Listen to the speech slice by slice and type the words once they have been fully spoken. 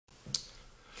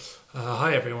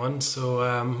Hi everyone,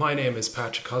 so my name is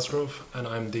Patrick Cosgrove and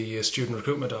I'm the Student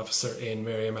Recruitment Officer in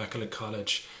Mary Immaculate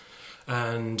College.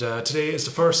 And today is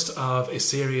the first of a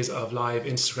series of live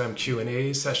Instagram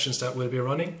Q&A sessions that we'll be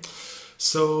running.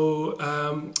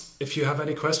 So if you have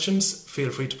any questions, feel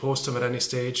free to post them at any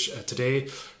stage today.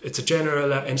 It's a general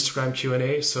Instagram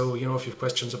Q&A, so if you have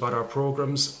questions about our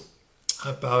programs,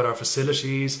 about our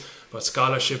facilities, about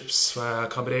scholarships,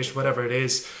 accommodation, whatever it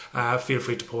is, feel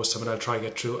free to post them and I'll try to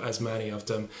get through as many of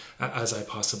them as I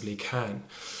possibly can.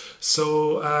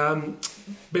 So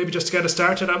maybe just to get us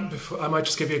started, I might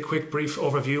just give you a quick brief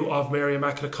overview of Mary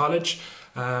Immaculate College,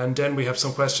 and then we have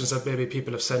some questions that maybe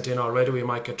people have sent in already. We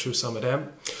might get through some of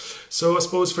them. So I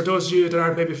suppose for those of you that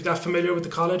aren't maybe that familiar with the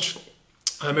college,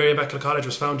 Mary Immaculate College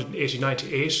was founded in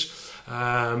 1898.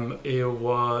 It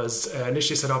was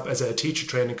initially set up as a teacher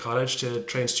training college to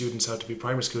train students how to be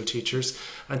primary school teachers,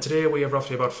 and today we have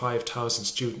roughly about 5,000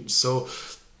 students. So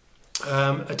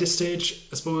at this stage,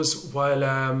 I suppose, while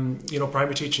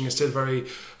primary teaching is still a very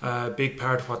big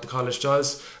part of what the college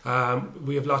does,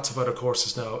 we have lots of other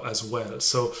courses now as well.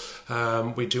 So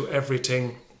we do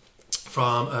everything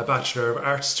from a Bachelor of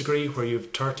Arts degree where you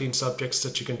have 13 subjects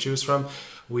that you can choose from.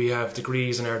 We have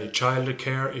degrees in early childhood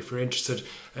care if you're interested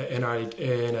in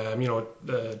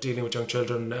dealing with young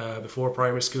children before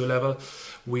primary school level.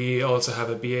 We also have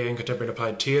a BA in Contemporary and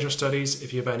Applied Theatre Studies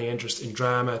if you have any interest in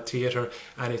drama, theatre,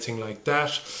 anything like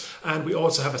that. And we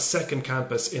also have a second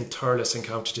campus in Thurles in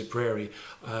County Tipperary,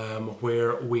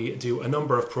 where we do a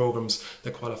number of programmes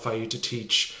that qualify you to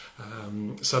teach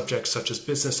subjects such as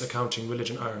business, accounting,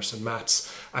 religion, Irish and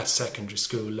maths at secondary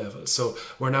school level. So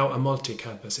we're now a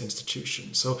multi-campus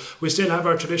institution. So we still have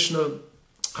our traditional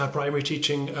primary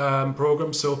teaching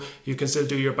program, so you can still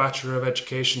do your Bachelor of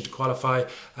Education to qualify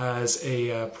as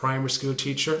a primary school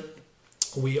teacher.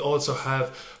 We also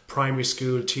have primary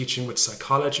school teaching with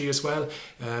psychology as well.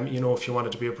 If you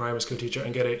wanted to be a primary school teacher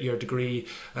and get your degree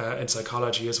in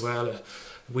psychology as well.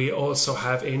 We also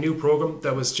have a new program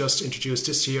that was just introduced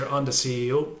this year on the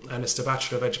CEO, and it's the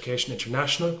Bachelor of Education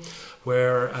International,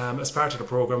 where as part of the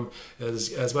program,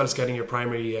 as well as getting your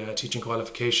primary teaching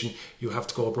qualification, you have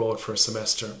to go abroad for a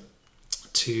semester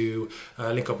to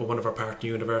link up with one of our partner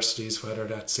universities, whether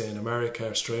that's in America,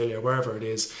 Australia, wherever it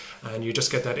is, and you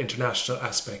just get that international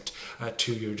aspect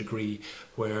to your degree,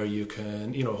 where you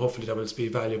can, hopefully that will be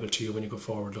valuable to you when you go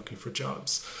forward looking for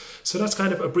jobs. So that's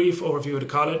kind of a brief overview of the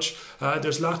college.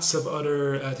 There's lots of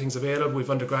other things available. We've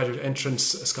undergraduate entrance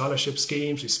scholarship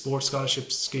schemes, we've sports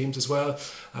scholarship schemes as well.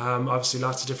 Obviously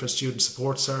lots of different student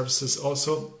support services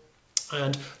also.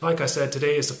 And like I said,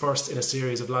 today is the first in a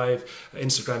series of live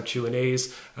Instagram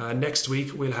Q&As. Next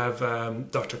week we'll have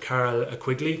Dr. Carol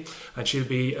Quigley, and she'll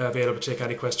be available to take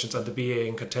any questions on the BA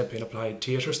in Contemporary and Applied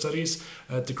Theatre Studies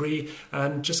degree.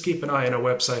 And just keep an eye on our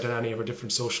website and any of our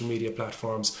different social media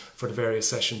platforms for the various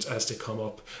sessions as they come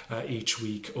up each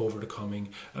week over the coming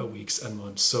weeks and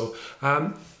months. So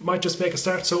might just make a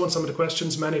start on some of the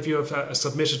questions. Many of you have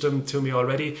submitted them to me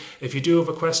already. If you do have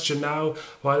a question now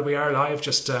while we are live,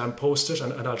 just post it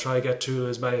and I'll try to get to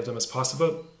as many of them as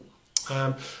possible.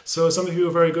 So some of you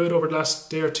are very good over the last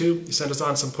day or two. You sent us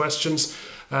on some questions,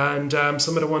 and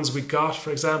some of the ones we got, for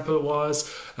example,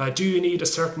 was do you need a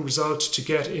certain result to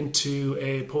get into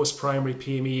a post-primary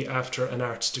PME after an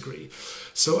arts degree?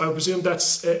 So I presume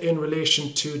that's in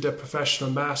relation to the Professional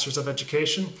Masters of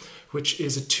Education, which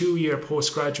is a 2-year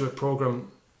postgraduate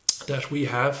program that we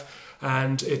have.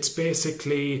 And it's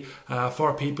basically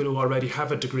for people who already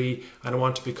have a degree and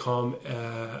want to become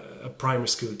a primary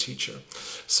school teacher.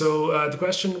 So the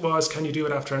question was, can you do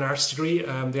it after an arts degree?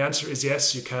 The answer is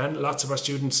yes, you can. Lots of our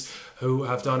students who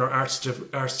have done our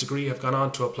arts degree have gone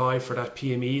on to apply for that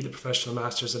PME, the Professional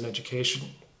Masters in Education.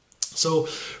 So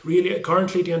really,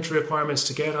 currently the entry requirements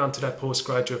to get onto that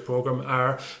postgraduate program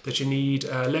are that you need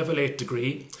a level 8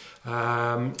 degree.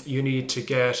 You need to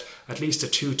get at least a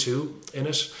 2-2 in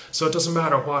it. So it doesn't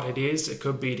matter what it is. It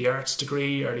could be the arts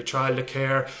degree, early childhood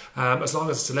care. As long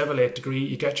as it's a level 8 degree,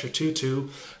 you get your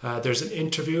 2-2. There's an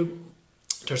interview.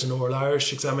 There's an oral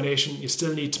Irish examination. You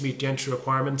still need to meet the entry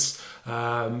requirements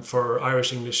for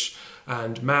Irish, English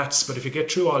and maths, but if you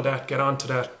get through all that, get on to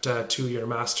that 2-year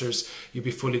masters, you'll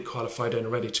be fully qualified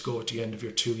and ready to go at the end of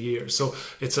your 2 years. So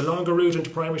it's a longer route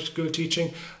into primary school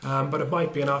teaching, but it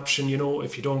might be an option,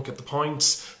 if you don't get the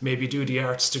points, maybe do the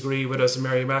arts degree with us in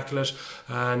Mary Immaculate,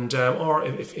 and or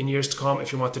if in years to come,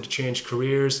 if you wanted to change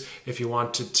careers, if you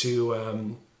wanted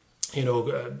to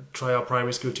try out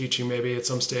primary school teaching maybe at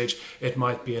some stage, it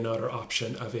might be another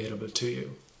option available to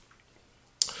you.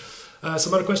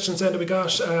 Some other questions then that we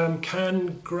got.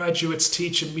 Can graduates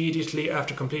teach immediately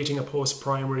after completing a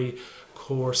post-primary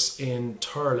course in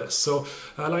Thurles. So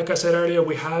like I said earlier,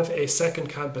 we have a second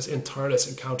campus in Thurles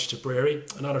in County Tipperary,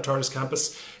 and on our Thurles campus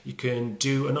you can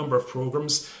do a number of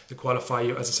programs that qualify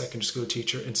you as a secondary school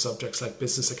teacher in subjects like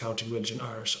business, accounting, religion,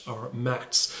 Irish or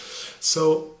maths.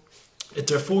 So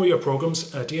they're 4-year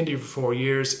programs. At the end of your 4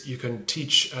 years, you can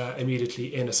teach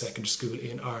immediately in a secondary school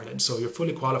in Ireland. So you're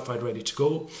fully qualified, ready to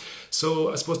go.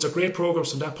 So I suppose they're great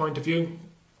programs from that point of view.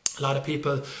 A lot of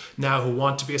people now who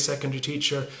want to be a secondary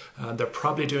teacher, they're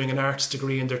probably doing an arts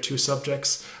degree in their 2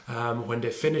 subjects. When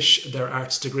they finish their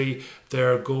arts degree,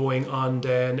 they're going on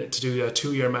then to do a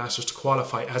 2-year master's to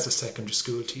qualify as a secondary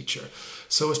school teacher.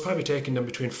 So it's probably taking them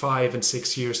between 5 and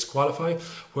 6 years to qualify.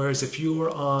 Whereas if you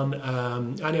were on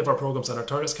any of our programs on our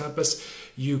Thurles campus,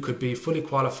 you could be fully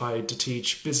qualified to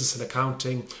teach business and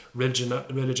accounting, religion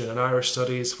and Irish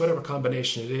studies, whatever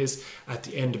combination it is, at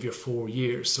the end of your 4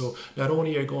 years. So not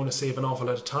only are you going to save an awful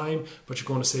lot of time, but you're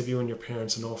going to save you and your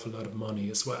parents an awful lot of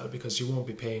money as well, because you won't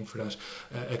be paying for that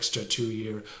extra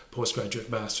 2-year postgraduate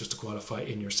master's to qualify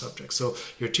in your subject. So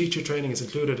your teacher training is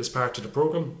included as part of the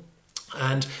program.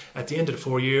 And at the end of the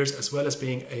 4 years, as well as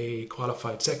being a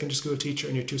qualified secondary school teacher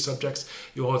in your 2 subjects,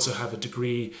 you also have a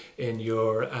degree in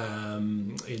your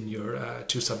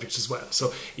 2 subjects as well.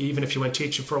 So even if you went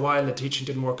teaching for a while and the teaching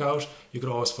didn't work out, you could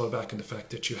always fall back on the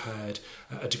fact that you had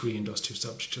a degree in those 2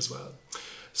 subjects as well.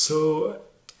 So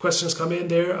questions come in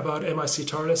there about MIC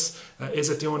Thurles. Is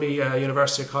it the only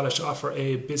university or college to offer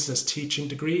a business teaching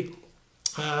degree?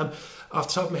 Off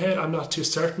the top of my head, I'm not too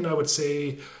certain. I would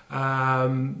say, I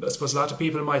suppose a lot of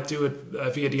people might do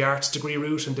it via the arts degree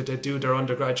route, and they do their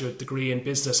undergraduate degree in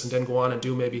business and then go on and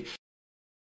do maybe.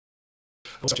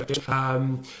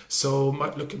 So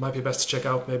it might be best to check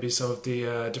out maybe some of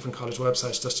the different college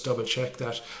websites just to double check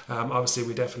that. Obviously,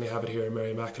 we definitely have it here in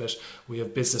Mary Immaculate. We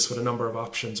have business with a number of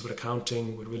options, with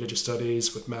accounting, with religious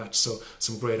studies, with maths. So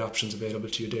some great options available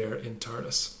to you there in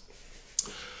Thurles.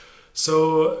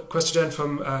 So, question then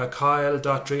from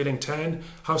Kyle.Drilling10.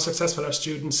 How successful are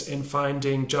students in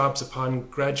finding jobs upon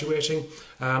graduating?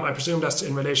 I presume that's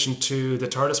in relation to the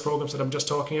Thurles programs that I'm just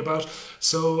talking about.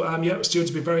 So, yeah,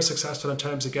 students will be very successful in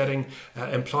terms of getting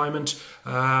employment,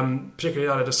 particularly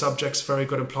out of the subjects, very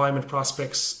good employment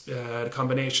prospects, the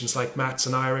combinations like maths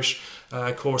and Irish,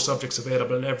 core subjects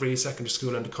available in every secondary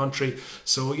school in the country.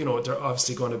 So, you know, there are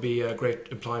obviously going to be great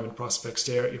employment prospects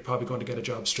there. You're probably going to get a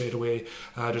job straight away.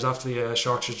 There's often a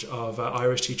shortage of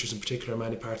Irish teachers in particular in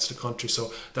many parts of the country,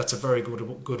 so that's a very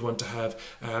good one to have.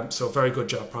 So very good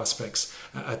job prospects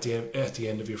at the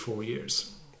end of your 4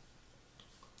 years.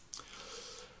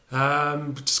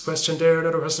 Just question there,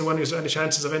 another person wondering, is there any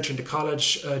chances of entering the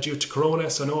college due to Corona?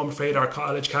 So no, I'm afraid our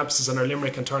college campuses and our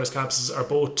Limerick and Thurles campuses are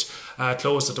both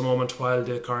closed at the moment while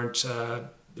the current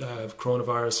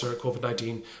coronavirus or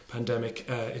COVID-19 pandemic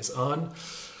is on.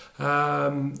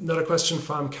 Another question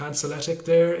from Canceletic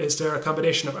there. Is there a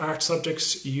combination of art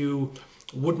subjects you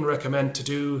wouldn't recommend to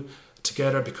do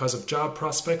together because of job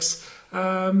prospects?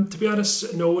 To be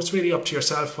honest, no, it's really up to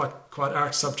yourself what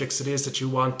art subjects it is that you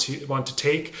want to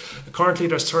take. Currently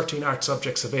there's 13 art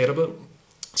subjects available.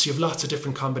 So you have lots of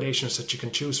different combinations that you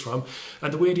can choose from.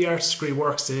 And the way the arts degree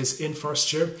works is in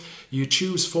first year, you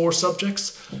choose 4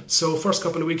 subjects. So first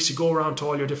couple of weeks you go around to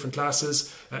all your different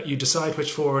classes, you decide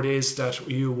which 4 it is that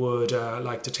you would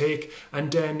like to take, and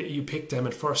then you pick them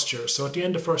in first year. So at the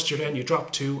end of first year then you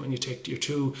drop 2 and you take your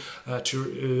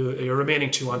your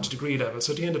remaining 2 onto degree level.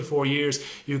 So at the end of the 4 years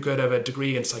you could have a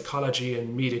degree in psychology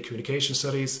and media communication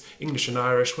studies, English and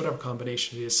Irish, whatever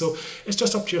combination it is. So it's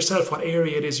just up to yourself what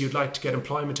area it is you'd like to get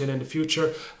employment in the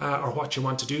future, or what you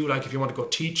want to do. Like if you want to go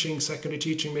teaching, secondary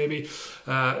teaching maybe,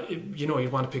 you know, you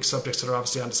want to pick subjects that are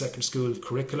obviously on the secondary school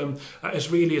curriculum. It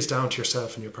really is down to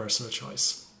yourself and your personal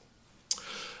choice.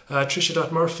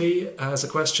 Tricia.Murphy has a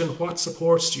question. What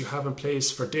supports do you have in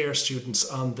place for DARE students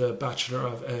on the Bachelor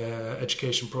of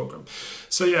Education programme?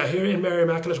 So yeah, here in Mary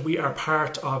Immaculate we are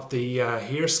part of the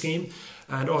HERE scheme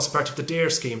and also part of the DARE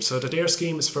scheme. So the DARE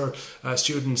scheme is for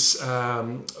students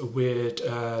with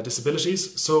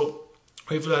disabilities. So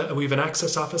we've an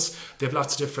access office. They have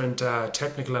lots of different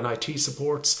technical and IT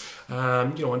supports, you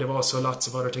know, and they've also lots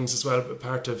of other things as well.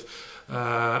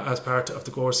 As part of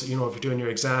the course, you know, if you're doing your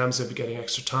exams, you'll be getting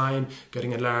extra time,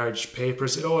 getting enlarged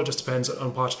papers. It all just depends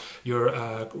on what your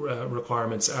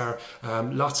requirements are.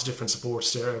 Lots of different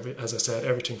supports there, as I said,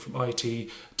 everything from IT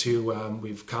to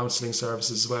we've counselling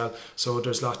services as well. So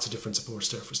there's lots of different supports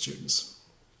there for students.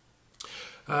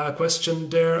 Question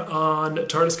there on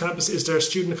Thurles campus. Is there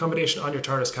student accommodation on your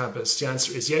Thurles campus? The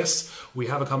answer is yes. We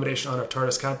have accommodation on our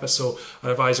Thurles campus, so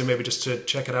I'd advise you maybe just to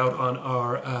check it out on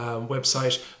our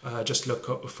website. Just look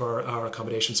up for our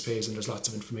accommodations page and there's lots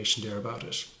of information there about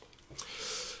it.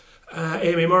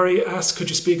 Amy Murray asks, could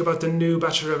you speak about the new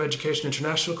Bachelor of Education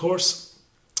International course?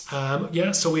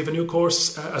 Yeah, so we have a new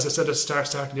course, as I said, at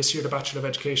starting this year, the Bachelor of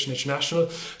Education International.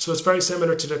 So it's very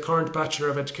similar to the current Bachelor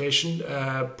of Education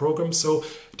programme. So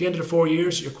at the end of the 4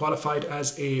 years, you're qualified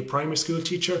as a primary school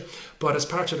teacher, but as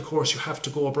part of the course, you have to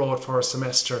go abroad for a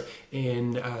semester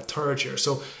in third year.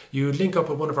 So you link up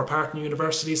with one of our partner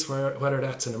universities, whether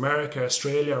that's in America,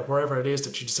 Australia, or wherever it is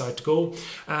that you decide to go,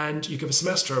 and you give a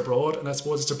semester abroad. And I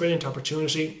suppose it's a brilliant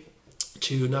opportunity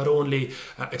to not only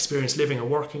experience living and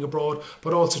working abroad,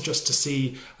 but also just to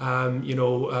see,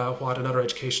 what another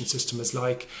education system is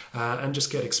like, and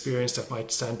just get experience that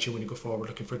might stand you when you go forward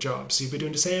looking for jobs. So you'll be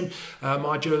doing the same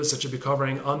modules that you'll be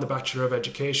covering on the Bachelor of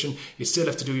Education. You still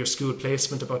have to do your school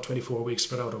placement, about 24 weeks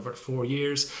spread out over 4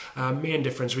 years. Main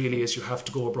difference really is you have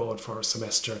to go abroad for a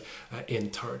semester in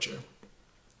third year.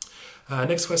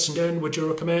 Next question then, would you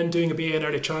recommend doing a BA in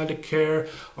early childhood care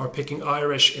or picking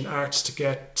Irish in arts to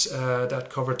get that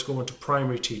covered to go into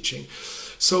primary teaching?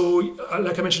 So,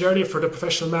 like I mentioned earlier, for the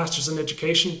professional masters in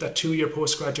education, that 2-year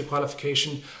postgraduate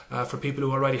qualification for people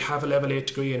who already have a level 8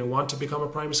 degree and who want to become a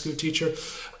primary school teacher,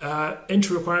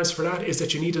 entry requirements for that is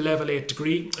that you need a level 8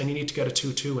 degree and you need to get a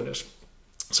 2-2 in it.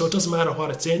 So it doesn't matter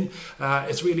what it's in,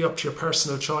 it's really up to your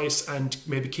personal choice and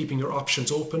maybe keeping your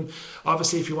options open.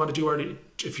 Obviously, if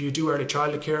you do early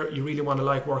childhood care, you really want to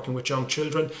like working with young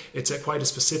children. It's quite a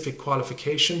specific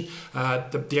qualification.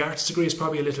 The arts degree is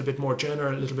probably a little bit more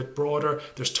general, a little bit broader.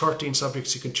 There's 13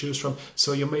 subjects you can choose from,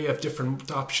 so you may have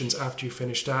different options after you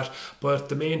finish that. But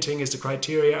the main thing is the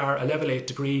criteria are a level 8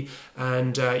 degree,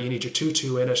 and you need your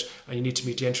 2-2 in it, and you need to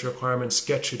meet the entry requirements,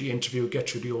 get through the interview, get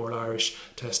through the oral Irish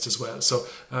test as well. So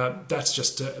that's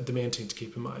just the main thing to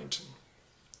keep in mind.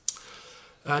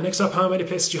 Next up, how many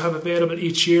places do you have available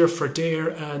each year for DARE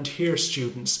and HERE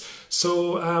students?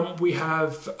 So we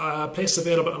have places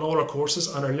available on all our courses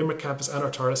on our Limerick campus and our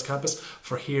Thurles campus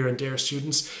for HERE and DARE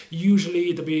students.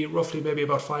 Usually there'll be roughly maybe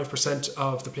about 5%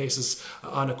 of the places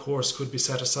on a course could be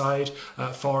set aside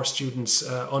for students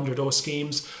under those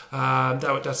schemes.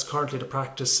 That's currently the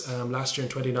practice last year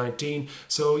in 2019.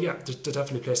 So yeah, there's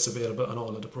definitely places available on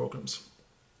all of the programmes.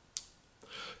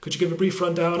 Could you give a brief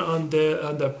rundown on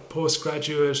the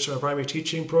postgraduate primary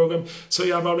teaching programme? So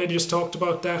yeah, I've already just talked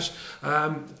about that.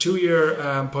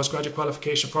 2-year postgraduate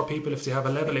qualification for people if they have a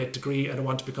level 8 degree and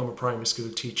want to become a primary school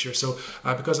teacher. So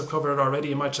because I've covered it already,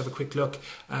 you might just have a quick look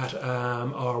at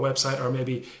our website, or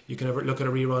maybe you can look at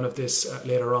a rerun of this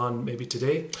later on, maybe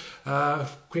today.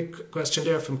 Quick question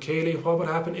there from Kaylee. What would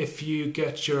happen if you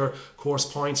get your course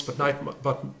points but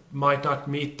might not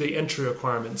meet the entry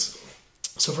requirements?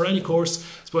 So for any course,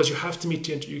 I suppose you have to meet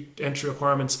the entry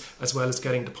requirements as well as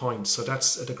getting the points. So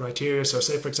that's the criteria. So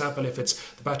say, for example, if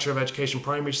it's the Bachelor of Education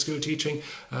Primary School Teaching,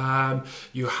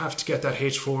 you have to get that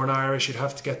H4 in Irish, you'd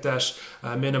have to get that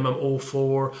minimum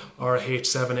O4 or a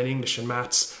H7 in English and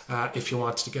Maths if you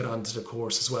wanted to get onto the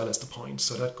course as well as the points.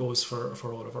 So that goes for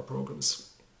all of our programmes.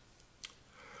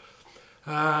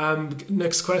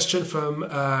 Next question from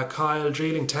Kyle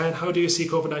Dreeling 10. How do you see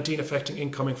COVID-19 affecting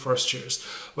incoming first years?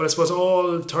 Well, I suppose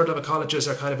all third level colleges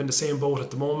are kind of in the same boat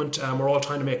at the moment. We're all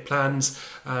trying to make plans,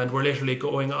 and we're literally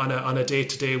going on a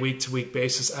day-to-day, week-to-week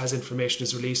basis as information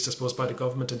is released, I suppose, by the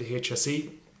government and the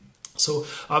HSE. So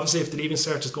obviously if the Leaving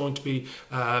Cert is going to be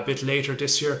a bit later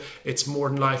this year, it's more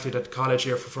than likely that the college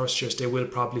year for first years, they will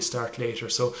probably start later.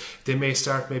 So they may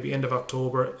start maybe end of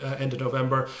October, end of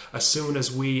November. As soon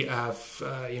as we have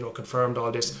confirmed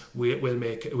all this, we'll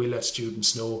let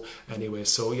students know anyway.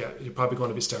 So yeah, you're probably going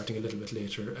to be starting a little bit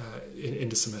later in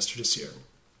the semester this year.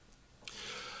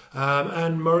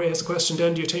 And Murray has a question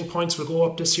then, do you think points will go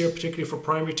up this year, particularly for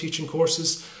primary teaching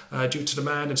courses, due to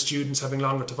demand and students having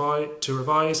longer to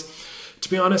revise? To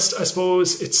be honest, I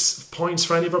suppose it's points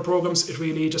for any of our programmes. It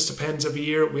really just depends every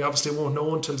year. We obviously won't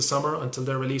know until the summer, until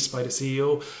they're released by the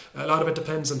CEO. A lot of it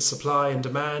depends on supply and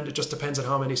demand. It just depends on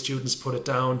how many students put it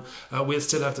down. We'll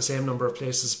still have the same number of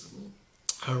places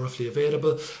roughly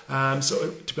available.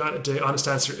 So to be honest, the honest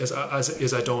answer is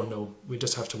I don't know. We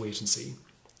just have to wait and see.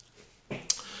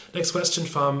 Next question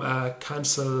from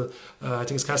Cancel, I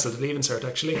think it's Cancel the Leaving Cert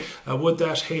actually. Would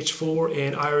that H4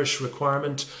 in Irish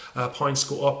requirement points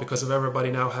go up because of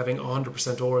everybody now having 100%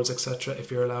 orals, etc., if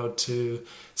you're allowed to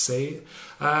say?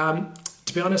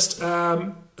 To be honest,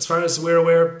 as far as we're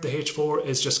aware, the H4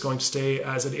 is just going to stay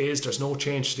as it is. There's no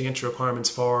change to the entry requirements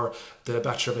for the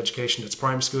Bachelor of Education that's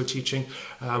primary school teaching.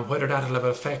 Whether that will have an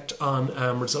effect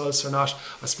on results or not,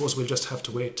 I suppose we'll just have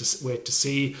to wait to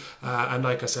see. And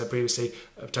like I said previously,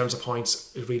 in terms of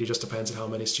points, it really just depends on how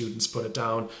many students put it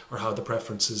down or how the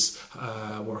preferences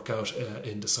work out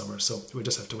in the summer. So we'll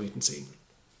just have to wait and see.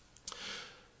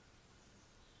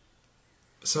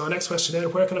 So next question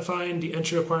then, where can I find the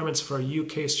entry requirements for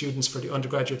UK students for the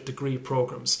undergraduate degree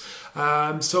programs?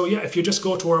 So yeah, if you just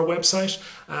go to our website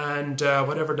and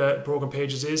whatever the program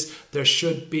pages is, there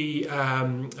should be,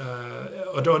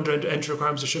 under entry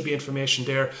requirements, there should be information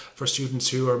there for students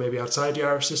who are maybe outside the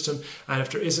Irish system. And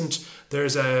if there isn't,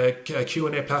 there's a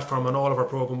Q&A platform on all of our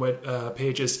program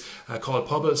pages called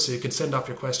Pubble, so you can send off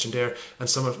your question there, and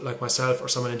someone like myself or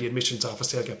someone in the admissions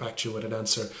office, they'll get back to you with an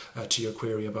answer to your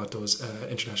query about those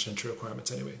international entry requirements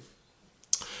anyway.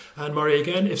 And Murray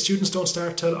again, if students don't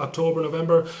start till October,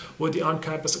 November, would the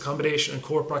on-campus accommodation and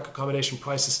court bracket accommodation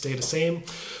prices stay the same?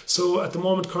 So at the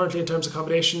moment, currently in terms of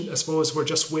accommodation, I suppose we're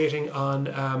just waiting on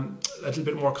a little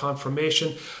bit more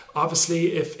confirmation.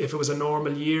 Obviously, if it was a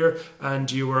normal year and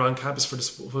you were on campus for the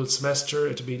full semester,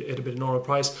 it'd be a normal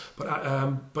price.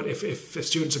 But if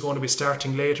students are going to be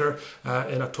starting later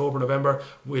in October, November,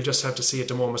 we'll just have to see at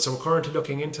the moment. So we're currently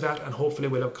looking into that, and hopefully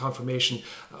we'll have confirmation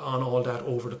on all that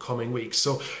over the coming weeks.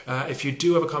 So if you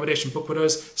do have accommodation booked with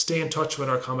us, stay in touch with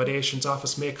our accommodations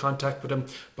office, make contact with them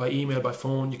by email, by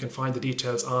phone. You can find the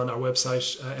details on our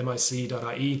website,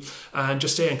 mic.ie, and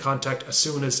just stay in contact. As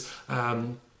soon as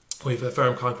we have a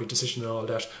firm concrete decision and all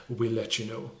that, we'll let you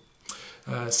know.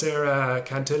 Sarah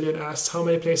Cantillion asks, how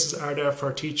many places are there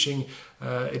for teaching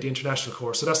the international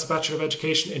course? So that's the Bachelor of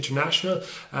Education International.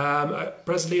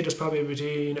 Presently there's probably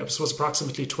between, I suppose,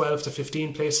 approximately 12 to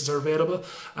 15 places are available,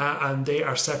 and they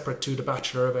are separate to the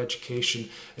Bachelor of Education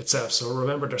itself. So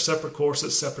remember, they're separate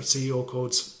courses, separate CEO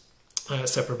codes,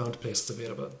 separate amount of places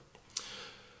available.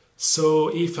 So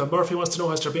Aoife Murphy wants to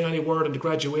know, has there been any word on the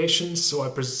graduations? So I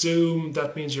presume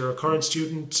that means you're a current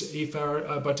student, Aoife,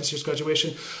 about this year's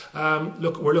graduation.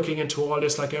 Look, we're looking into all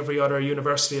this like every other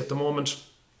university at the moment.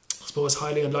 I suppose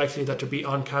highly unlikely that there be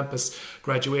on-campus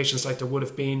graduations like there would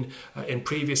have been in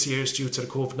previous years due to the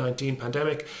COVID-19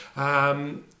 pandemic.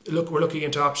 Look, we're looking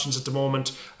into options at the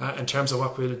moment in terms of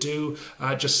what we'll do.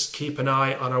 Just keep an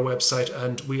eye on our website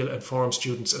and we'll inform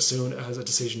students as soon as a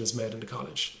decision is made in the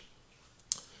college.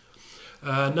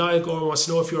 Niall Gorman wants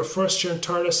to know, if you're a first year in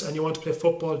Thurles and you want to play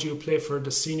football, do you play for the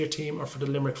senior team or for the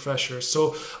Limerick Freshers?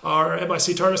 So our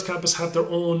MIC Thurles campus have their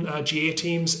own GA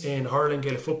teams in hurling,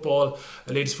 Gaelic football,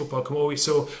 ladies football, camogie.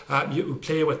 So you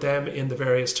play with them in the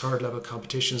various third level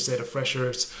competitions. They have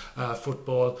Freshers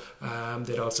football.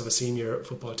 They'd also have a senior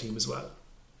football team as well.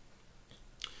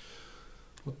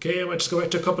 Okay, I might just go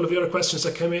back to a couple of the other questions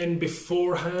that came in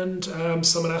beforehand.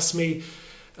 Someone asked me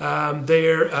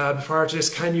prior to this,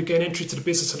 can you get entry to the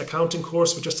business and accounting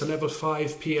course with just a level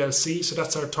 5 PLC? So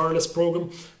that's our Thurles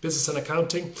program, business and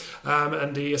accounting.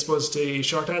 And I suppose the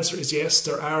short answer is yes,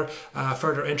 there are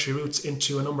further entry routes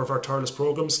into a number of our Thurles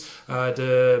programs.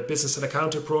 The business and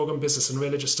accounting program, business and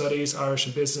religious studies, Irish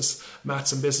and business,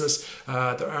 maths and business.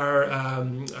 There are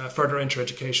further entry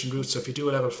education routes. So if you do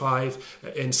a level 5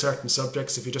 in certain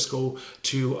subjects, if you just go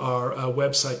to our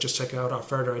website, just check out our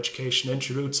further education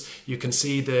entry routes, you can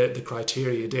see the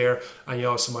criteria there, and you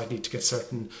also might need to get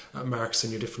certain marks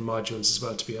in your different modules as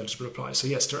well to be eligible to apply. So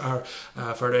yes, there are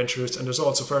further entry routes, and there's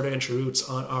also further entry routes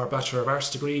on our Bachelor of Arts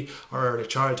degree, our Early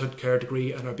Childhood Care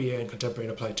degree, and our BA in Contemporary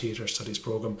and Applied Theatre Studies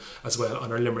programme as well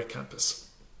on our Limerick campus.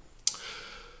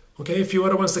 Okay, a few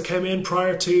other ones that came in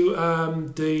prior to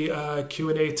the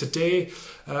Q&A today.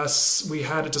 We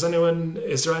had,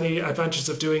 is there any advantages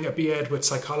of doing a BEd with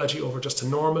psychology over just a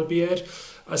normal BEd?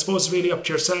 I suppose it's really up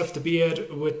to yourself. The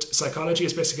BEd with psychology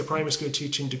is basically a primary school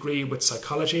teaching degree with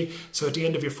psychology. So at the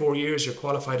end of your 4 years, you're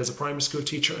qualified as a primary school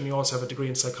teacher, and you also have a degree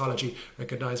in psychology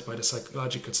recognised by the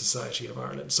Psychological Society of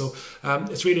Ireland. So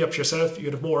it's really up to yourself.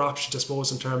 You'd have more options, I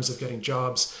suppose, in terms of getting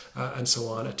jobs and so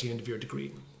on at the end of your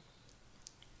degree.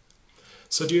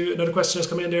 So another question has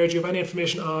come in there. Do you have any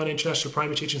information on international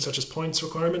primary teaching, such as points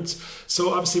requirements?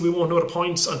 So obviously we won't know the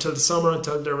points until the summer,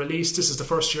 until they're released. This is the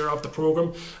first year of the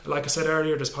programme. Like I said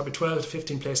earlier, there's probably 12 to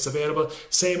 15 places available.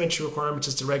 Same entry requirements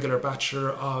as the regular Bachelor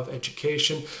of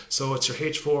Education. So it's your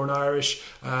H4 in Irish.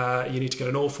 You need to get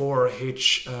an O4 or a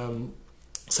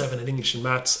H7 in English and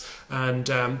Maths. And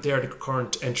they're the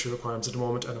current entry requirements at the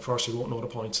moment. And of course you won't know the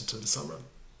points until the summer.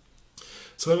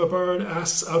 So Emma Byrne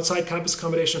asks, outside campus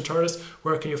accommodation in Thurles,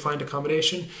 where can you find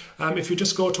accommodation? If you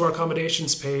just go to our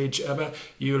accommodations page, Emma,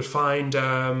 you'll find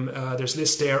there's a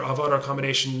list there of other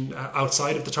accommodation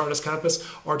outside of the Thurles campus,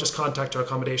 or just contact our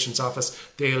accommodations office.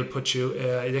 They'll put you,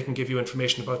 they can give you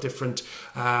information about different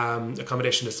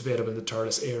accommodation that's available in the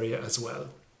Thurles area as well.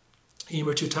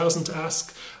 Emer 2000 to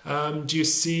ask, do you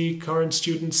see current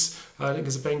students, I think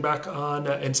it's being back on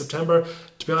in September?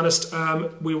 To be honest,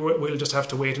 we'll just have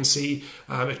to wait and see.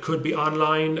 It could be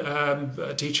online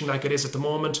teaching like it is at the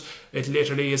moment. It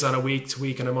literally is on a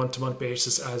week-to-week and a month-to-month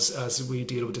basis as we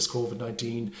deal with this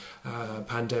COVID-19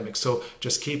 pandemic. So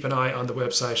just keep an eye on the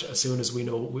website. As soon as we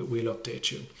know, we'll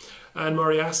update you. And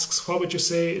Murray asks, what would you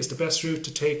say is the best route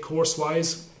to take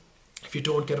course-wise if you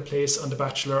don't get a place on the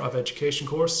Bachelor of Education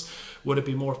course? Would it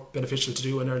be more beneficial to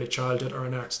do an early childhood or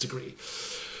an arts degree?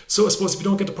 So I suppose if you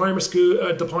don't get the primary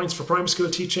school, the points for primary school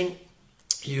teaching,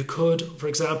 you could, for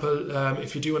example,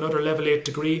 if you do another level 8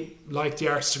 degree, like the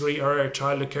arts degree or early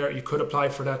childhood care, you could apply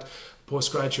for that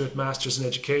postgraduate Masters in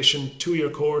Education, 2-year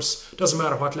course. Doesn't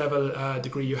matter what level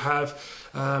degree you have.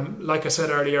 Like I said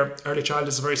earlier, early childhood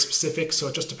is very specific, so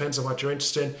it just depends on what you're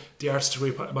interested in. The arts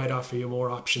degree might offer you more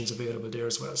options available there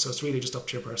as well. So it's really just up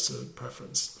to your personal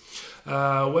preference.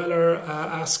 Weller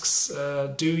asks,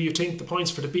 do you think the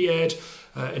points for the BEd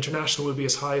International will be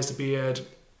as high as the BEd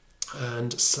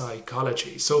and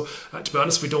Psychology? So to be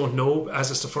honest, we don't know.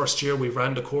 As it's the first year we've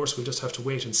ran the course, we'll just have to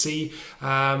wait and see.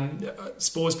 I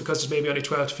suppose because there's maybe only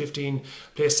 12 to 15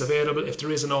 places available, if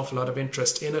there is an awful lot of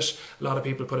interest in it, a lot of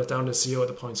people put it down to CO,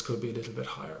 the points could be a little bit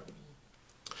higher.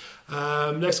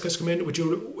 Next question come in,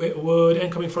 would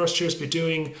incoming first years be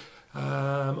doing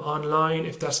online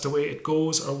if that's the way it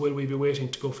goes, or will we be waiting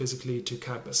to go physically to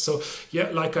campus? So yeah,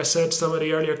 like I said, some of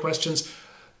the earlier questions,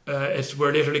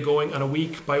 we're literally going on a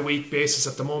week-by-week basis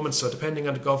at the moment, so depending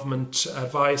on the government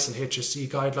advice and HSC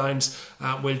guidelines,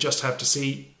 we'll just have to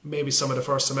see. Maybe some of the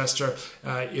first semester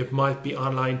it might be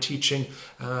online teaching,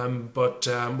 but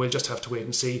we'll just have to wait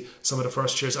and see. Some of the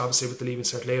first years, obviously with the Leaving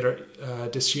Cert later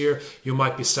this year, you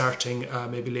might be starting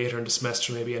maybe later in the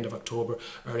semester, maybe end of October,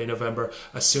 early November.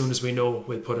 As soon as we know,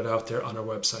 we'll put it out there on our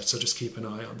website, so just keep an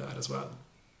eye on that as well.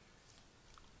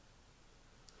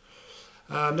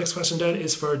 Next question then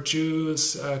is for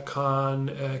Jules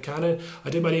Cannon. I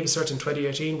did my Leaving Cert in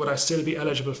 2018. Would I still be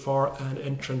eligible for an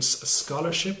entrance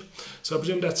scholarship? So I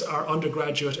presume that's our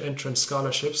undergraduate entrance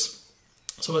scholarships.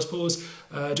 So I suppose,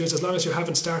 Jules, as long as you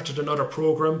haven't started another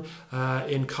programme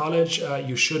in college,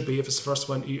 you should be, if it's the first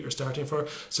one you're starting for.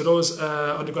 So those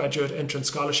undergraduate entrance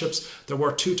scholarships, they're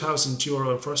worth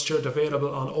 €2,000 in first year. They're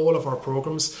available on all of our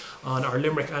programmes on our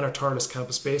Limerick and our Thurles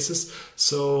campus basis.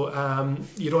 So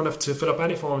you don't have to fill up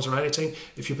any forms or anything.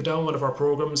 If you put down one of our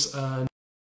programmes and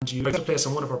you get a place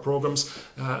on one of our programmes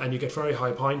and you get very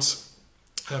high points,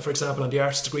 for example, on the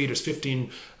arts degree, there's 15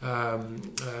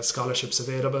 scholarships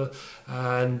available,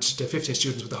 and the 15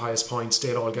 students with the highest points,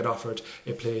 they'll all get offered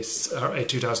a place, or a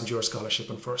 €2,000 scholarship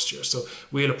in first year. So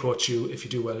we'll approach you if you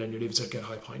do well in your Leaving Cert, get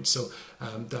high points. So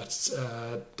that's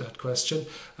that question.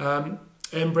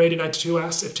 Brady 92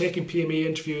 asks, if taking PME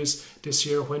interviews this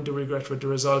year, when do we get the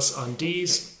results on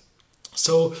these?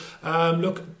 So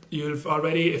look, you've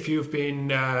already, if you've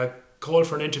been call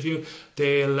for an interview,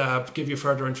 they'll give you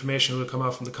further information. Will come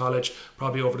out from the college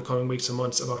probably over the coming weeks and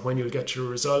months about when you'll get your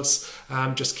results.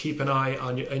 Just keep an eye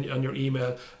on your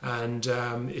email, and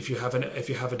if you have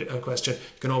a question,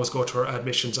 you can always go to our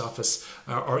admissions office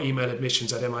or email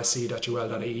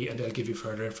admissions@mic.ul.ie, and they'll give you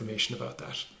further information about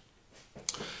that.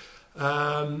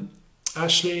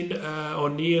 Ashleen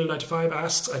O'Neill 95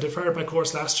 asks, I deferred my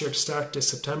course last year to start this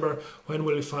September. When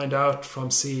will we find out from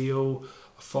CEO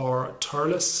for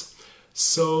Thurles?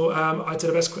 So I'd say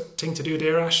the best thing to do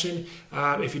there, Ashton,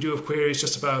 if you do have queries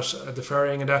just about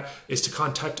deferring and that, is to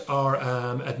contact our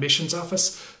admissions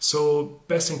office. So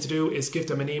best thing to do is give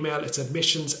them an email. It's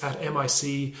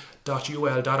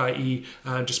admissions@mic.ul.ie,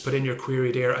 and just put in your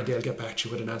query there and they'll get back to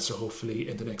you with an answer hopefully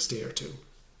in the next day or two.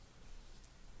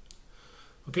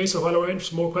 Okay, so while we're waiting for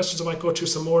some more questions, I might go through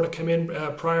some more that came in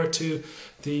prior to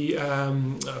the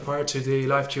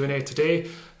live Q&A today.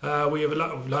 We have a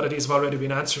lot of these have already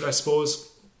been answered, I suppose.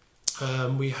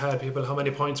 We had people, how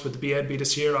many points would the BEd be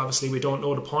this year? Obviously, we don't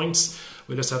know the points.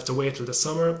 We'll just have to wait till the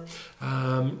summer.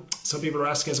 Some people are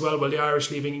asking as well, will the Irish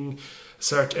Leaving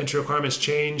Cert entry requirements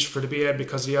change for the BEd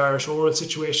because of the Irish oral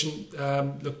situation?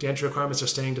 Look, the entry requirements are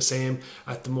staying the same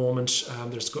at the moment.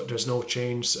 There's no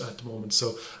change at the moment,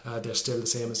 so they're still the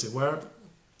same as they were.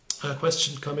 A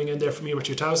question coming in there from Emer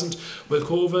 2000. Will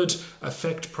COVID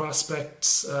affect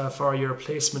prospects for your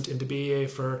placement in the BA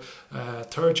for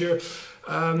third year?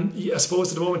 I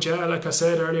suppose at the moment, yeah, like I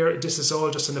said earlier, this is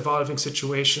all just an evolving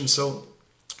situation. So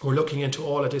we're looking into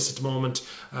all of this at the moment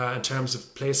in terms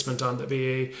of placement on the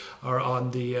BA or on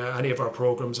the any of our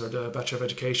programs or the Bachelor of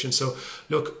Education. So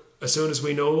look, as soon as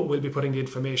we know, we'll be putting the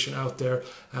information out there.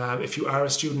 If you are a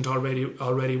student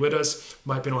already with us,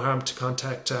 might be no harm to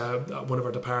contact one of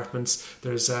our departments.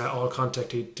 There's all contact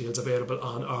details available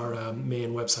on our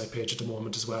main website page at the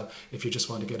moment as well, if you just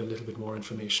want to get a little bit more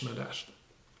information on that.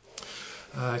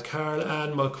 Carl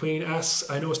Ann Mulqueen asks,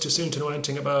 I know it's too soon to know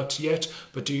anything about yet,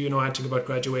 but do you know anything about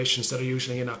graduations that are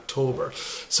usually in October?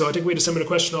 So I think we had a similar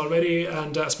question already,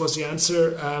 and I suppose the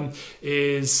answer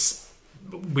is,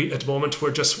 at the moment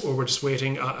we're just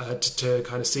waiting to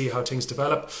kind of see how things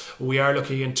develop. We are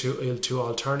looking into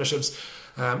alternatives.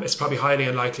 It's probably highly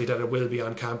unlikely that it will be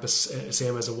on campus,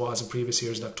 same as it was in previous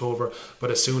years in October,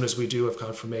 but as soon as we do have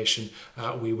confirmation,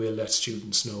 we will let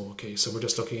students know. Okay, so we're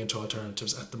just looking into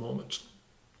alternatives at the moment.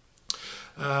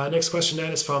 Next question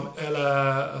then is from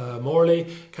Ella Morley.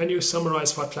 Can you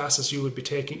summarise what classes you would be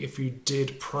taking if you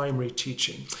did primary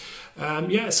teaching?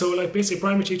 So like basically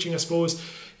primary teaching, I suppose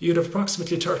you'd have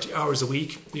approximately 30 hours a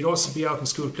week. You'd also be out in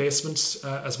school placements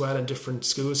as well in different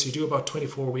schools. So you do about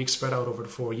 24 weeks spread out over the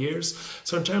 4 years.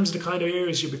 So in terms of the kind of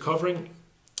areas you'd be covering,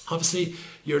 obviously,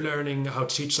 you're learning how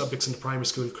to teach subjects in the primary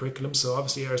school curriculum, so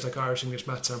obviously areas like Irish, English,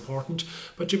 Maths are important,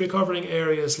 but you'll be covering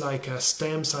areas like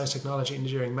STEM, science, technology,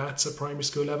 engineering, Maths at primary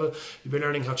school level. You'll be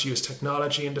learning how to use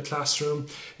technology in the classroom.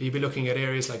 You'll be looking at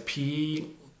areas like PE,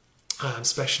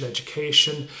 special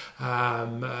education,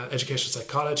 educational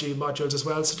psychology modules as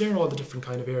well. So they're all the different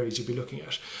kind of areas you'll be looking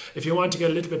at. If you want to get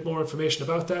a little bit more information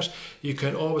about that, you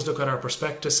can always look at our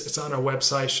prospectus. It's on our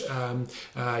website.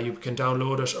 You can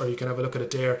download it, or you can have a look at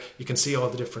it there. You can see all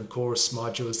the different course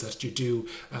modules that you do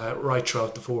right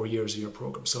throughout the 4 years of your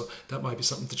program. So that might be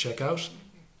something to check out.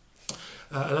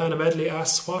 Alana Medley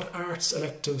asks, what arts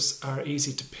electives are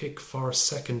easy to pick for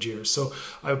second year? So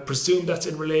I presume that's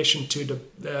in relation to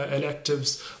the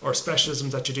electives or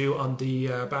specialisms that you do on the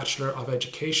Bachelor of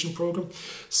Education programme.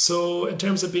 So in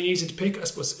terms of being easy to pick, I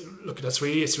suppose, look, it's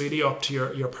really up to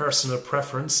your personal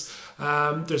preference.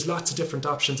 There's lots of different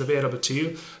options available to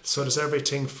you. So there's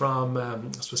everything from, I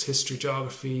suppose, history,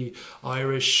 geography,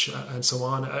 Irish, and so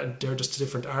on. And they're just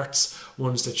different arts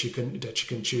ones that you can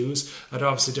choose, and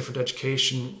obviously different education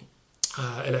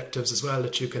electives as well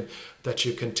that you can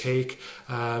take.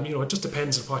 It just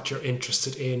depends on what you're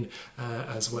interested in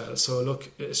as well. So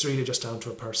look, it's really just down to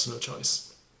a personal choice.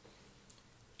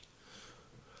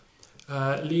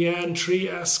 Leanne Tree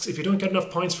asks, if you don't get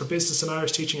enough points for business and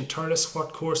Irish teaching in Thurles,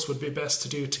 what course would be best to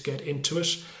do to get into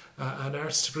it? An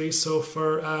arts degree. So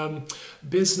for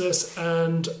business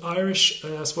and Irish,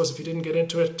 I suppose if you didn't get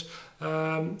into it,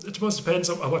 it suppose depends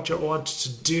on what you want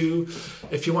to do.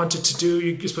 If you wanted to do,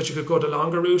 you could go the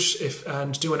longer route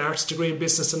and do an arts degree in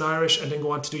business and Irish, and then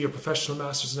go on to do your professional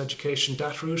masters in education,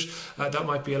 that route. That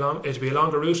might be it'd be a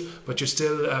longer route, but you'd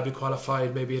still be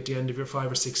qualified maybe at the end of your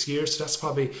 5 or 6 years. So that's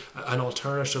probably an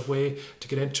alternative way to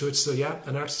get into it. So yeah,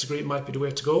 an arts degree might be the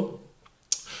way to go.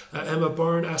 Emma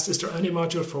Byrne asked, is there any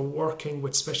module for working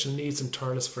with special needs in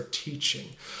Thurles for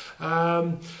teaching?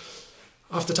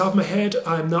 Off the top of my head,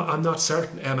 I'm not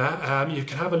certain, Emma. You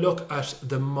can have a look at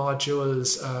the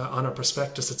modules on our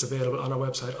prospectus that's available on our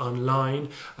website online.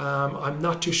 I'm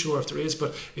not too sure if there is,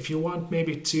 but if you want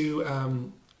maybe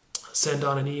to send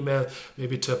on an email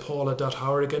maybe to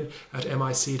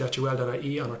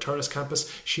paula.hourigan@mic.ul.ie on our Thurles campus,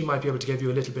 she might be able to give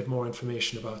you a little bit more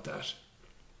information about that.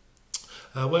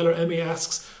 Weller Emmy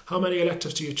asks, how many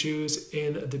electives do you choose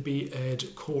in the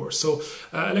B.Ed course? So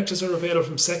electives are available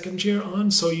from second year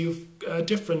on, so you've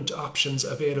different options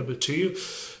available to you.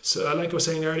 So like I was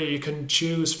saying earlier, you can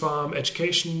choose from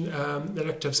education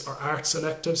electives or arts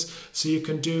electives. So you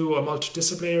can do a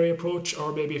multidisciplinary approach,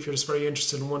 or maybe if you're just very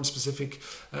interested in one specific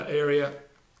area,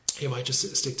 you might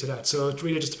just stick to that. So it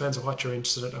really just depends on what you're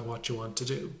interested in and what you want to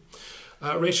do.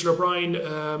 Rachel O'Brien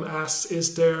asks,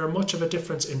 is there much of a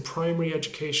difference in primary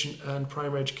education and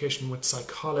primary education with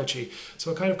psychology?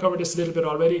 So I kind of covered this a little bit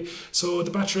already. So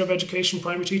the Bachelor of Education,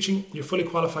 primary teaching, you're fully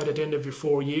qualified at the end of your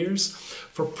 4 years.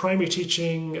 For primary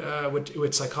teaching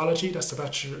with psychology, that's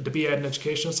the B.Ed in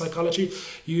Educational Psychology,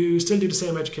 you still do the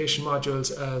same education modules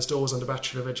as those on the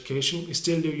Bachelor of Education. You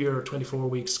still do your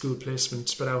 24-week school placement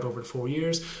spread out over the 4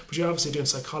 years, but you're obviously doing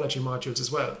psychology modules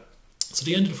as well. So at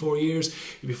the end of the 4 years,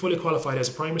 you'll be fully qualified as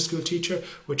a primary school teacher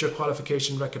with your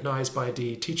qualification recognised by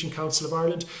the Teaching Council of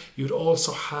Ireland. You'd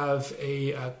also have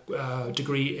a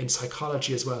degree in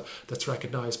psychology as well that's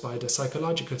recognised by the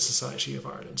Psychological Society of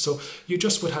Ireland. So you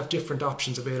just would have different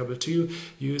options available to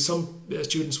you. Some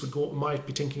students might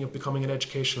be thinking of becoming an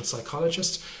educational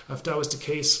psychologist. If that was the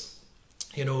case,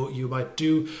 you might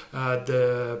do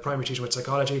the primary teaching with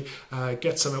psychology,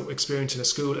 get some experience in a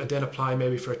school, and then apply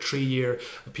maybe for a 3-year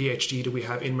PhD that we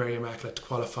have in Mary Immaculate to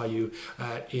qualify you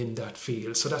in that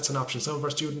field. So that's an option some of our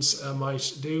students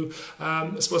might do.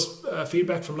 I suppose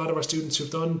feedback from a lot of our students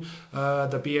who've done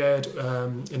the B.Ed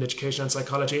in education and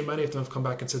psychology, many of them have come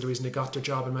back and said the reason they got their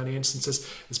job in many instances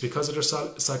is because of their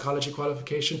psychology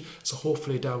qualification. So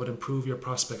hopefully that would improve your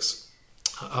prospects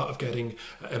of getting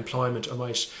employment, or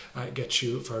might get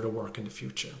you further work in the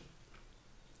future.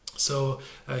 So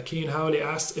Cian Howley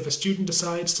asked, if a student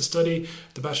decides to study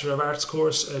the Bachelor of Arts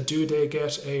course, do they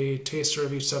get a taster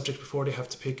of each subject before they have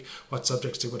to pick what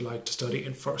subjects they would like to study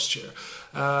in first year?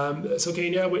 So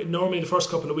Cian, normally the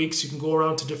first couple of weeks you can go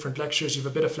around to different lectures. You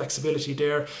have a bit of flexibility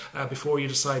there before you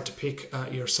decide to pick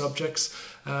your subjects.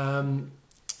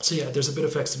 So yeah, there's a bit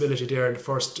of flexibility there in the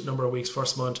first number of weeks,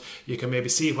 first month. You can maybe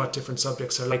see what different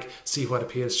subjects are like, see what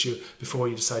appeals to you before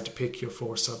you decide to pick your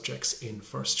 4 subjects in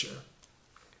first year.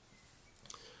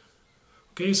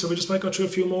 Okay, so we just might go through a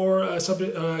few more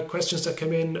questions that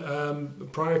came in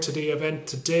prior to the event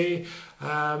today.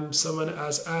 Someone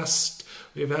has asked,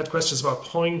 we've had questions about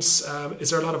points. Is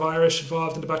there a lot of Irish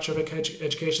involved in the Bachelor of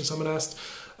Education? Someone asked.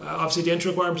 Obviously the entry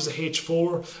requirement is a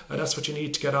H4. That's what you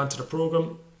need to get onto the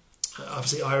programme.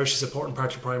 Obviously Irish is an important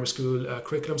part of the primary school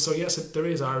curriculum, so yes, there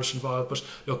is Irish involved, but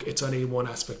look, it's only one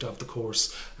aspect of the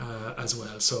course as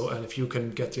well. So, and if you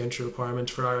can get the entry requirement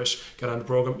for Irish, get on the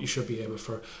programme, you should be able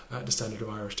for the standard of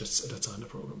Irish that's on the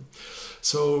programme.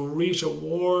 So Rita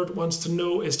Ward wants to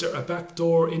know, is there a back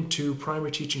door into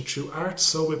primary teaching through arts?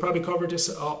 So we probably covered this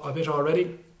a bit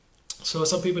already. So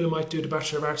some people who might do the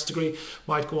Bachelor of Arts degree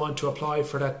might go on to apply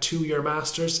for that 2-year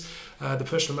Masters, the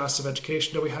Professional Master of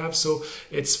Education that we have. So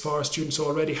it's for students who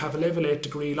already have a level 8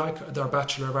 degree like their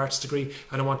Bachelor of Arts degree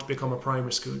and want to become a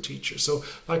primary school teacher. So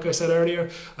like I said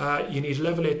earlier, you need a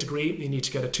level 8 degree, you need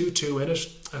to get a 2-2 in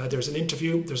it. There's an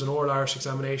interview, there's an oral Irish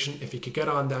examination. If you could get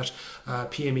on that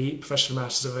PME, Professional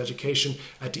Masters of Education,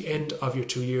 at the end of your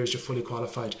 2 years, you're fully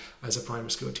qualified as a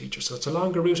primary school teacher. So it's a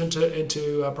longer route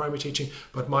into primary teaching,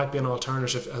 but might be an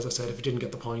alternative, as I said, if you didn't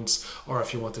get the points or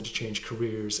if you wanted to change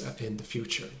careers in the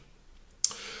future.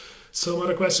 Some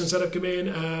other questions that have come in.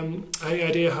 Any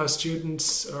idea how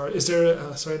students, or is there,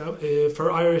 for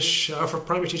Irish, for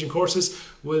primary teaching courses,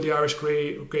 will the Irish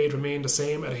grade remain the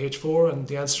same at a H4? And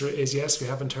the answer is yes. We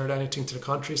haven't heard anything to the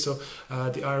contrary, so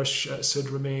the Irish should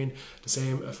remain the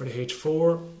same for the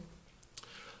H4.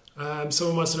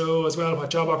 Someone wants to know as well,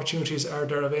 what job opportunities are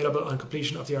there available on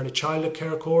completion of the early childhood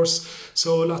care course?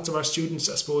 So lots of our students,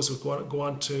 I suppose, would go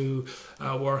on to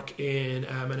work in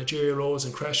managerial roles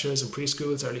in creches and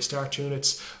preschools, early start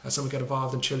units. Some would get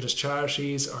involved in children's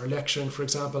charities or lecturing, for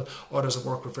example. Others have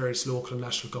worked with various local and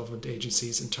national government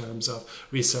agencies in terms of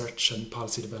research and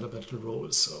policy developmental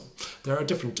roles. So there are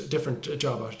different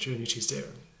job opportunities there.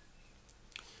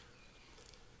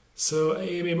 So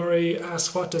Amy Murray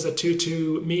asks, what does a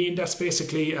 2-2 mean? That's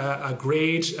basically a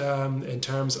grade in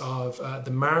terms of the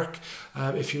mark.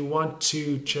 If you want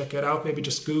to check it out, maybe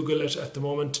just Google it at the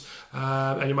moment,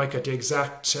 and you might get the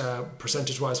exact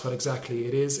percentage-wise what exactly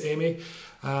it is, Amy.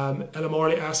 Ella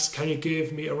Morley asks, can you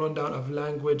give me a rundown of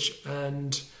language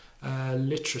and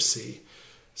literacy?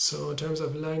 So in terms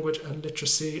of language and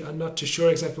literacy, I'm not too sure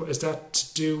exactly what is that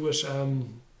to do with...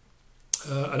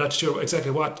 I'm not sure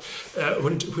exactly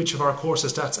which of our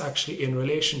courses that's actually in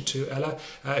relation to, Ella.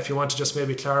 If you want to just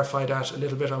maybe clarify that a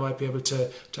little bit, I might be able to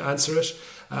answer it.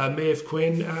 Maeve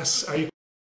Quinn asks, are you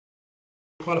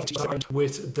qualified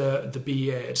with the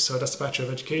B.Ed, so that's the Bachelor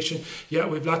of Education? Yeah,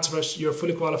 we've lots of us. You're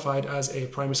fully qualified as a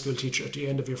primary school teacher at the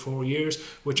end of your 4 years,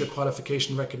 with your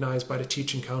qualification recognised by the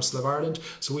Teaching Council of Ireland.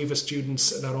 So we have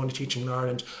students not only teaching in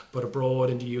Ireland but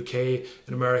abroad in the UK,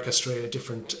 in America, Australia,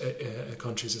 different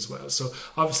countries as well. So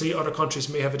obviously other countries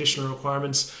may have additional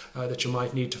requirements that you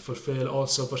might need to fulfil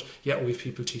also, but yeah, we have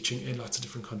people teaching in lots of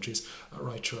different countries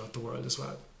right throughout the world as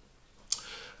well.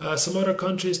 Some other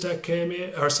countries that came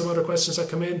in, or some other questions that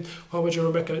come in. What would you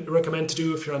recommend to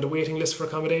do if you're on the waiting list for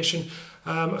accommodation?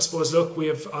 I suppose, look, we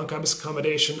have on-campus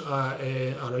accommodation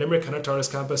on Limerick and our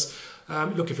Thurles campus.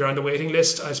 Look, if you're on the waiting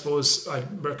list, I suppose my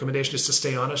recommendation is to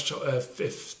stay on it.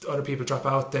 If other people drop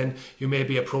out, then you may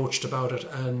be approached about it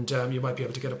and you might be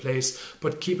able to get a place.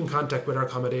 But keep in contact with our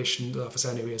accommodation office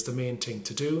anyway is the main thing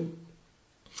to do.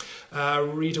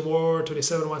 Rita Ward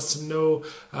 27 wants to know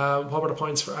what were the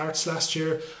points for arts last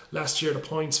year. Last year the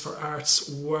points for arts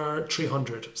were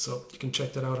 300, so you can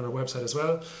check that out on our website as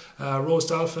well. Rose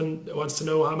Dolphin wants to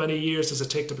know how many years does it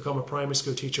take to become a primary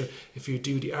school teacher if you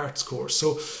do the arts course.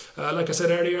 So like I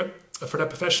said earlier, for that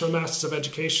professional Masters of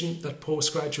Education, that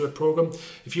postgraduate programme.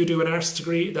 If you do an arts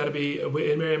degree, that'll be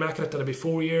in Mary Immaculate, that'll be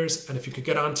 4 years, and if you could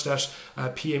get onto that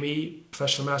PME,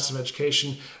 Professional Masters of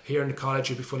Education, here in the college,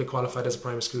 you'll be fully qualified as a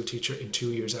primary school teacher in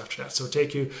 2 years after that. So it'll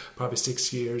take you probably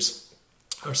 6 years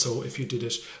or so if you did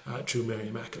it through Mary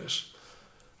Immaculate.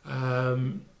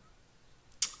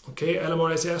 Okay,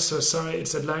 Elamore is yes, so sorry, it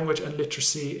said language and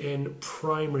literacy in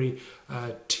primary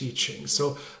teaching.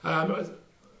 So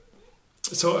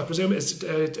so I presume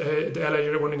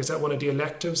you're wondering, is that one of the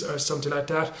electives or something like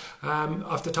that?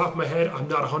 Off the top of my head, I'm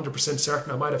not 100%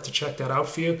 certain. I might have to check that out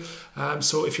for you.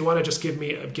 So if you want to just give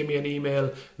me an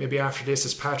email, maybe after this,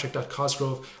 it's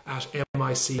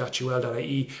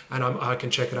patrick.cosgrove@mic.ul.ie, and I can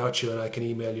check it out to you and I can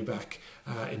email you back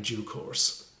in due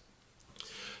course.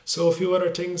 So a few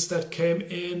other things that came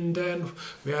in then.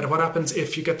 We had what happens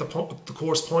if you get the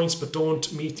course points but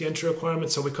don't meet the entry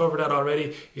requirements. So we covered that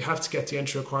already. You have to get the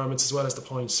entry requirements as well as the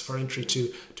points for entry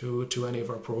to any of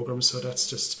our programs. So that's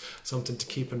just something to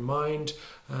keep in mind.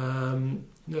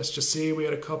 Let's just see, we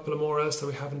had a couple of more else that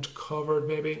we haven't covered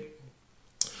maybe.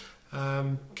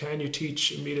 Can you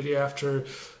teach immediately after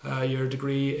your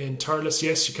degree in Thurles?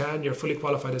 Yes, you can. You're fully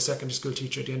qualified as a secondary school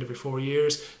teacher at the end of your 4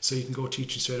 years, so you can go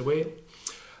teaching straight away.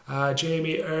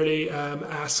 Jamie Early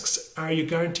asks, are you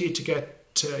guaranteed to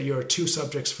get your 2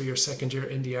 subjects for your second year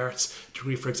in the arts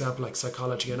degree, for example, like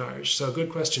psychology and Irish? So good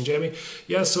question, Jamie.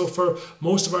 Yeah, so for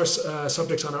most of our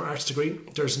subjects on our arts degree,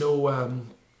 there's no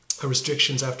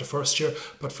restrictions after first year,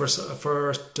 but for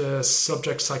the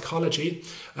subject psychology,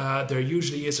 there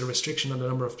usually is a restriction on the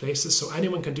number of places, so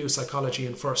anyone can do psychology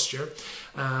in first year.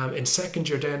 In second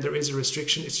year then there is a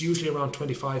restriction. It's usually around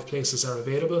 25 places are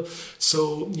available,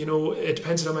 so you know, it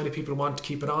depends on how many people want to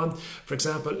keep it on. For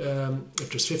example, if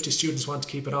there's 50 students want to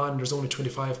keep it on and there's only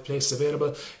 25 places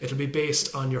available, it'll be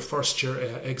based on your first year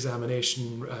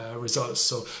examination results,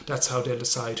 so that's how they'll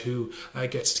decide who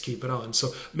gets to keep it on.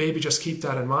 So maybe just keep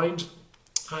that in mind.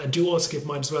 And do also keep in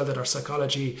mind as well that our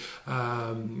psychology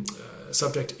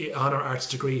subject on our arts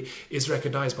degree is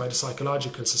recognised by the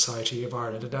Psychological Society of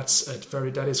Ireland, and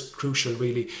that is crucial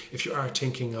really if you are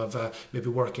thinking of maybe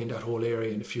working in that whole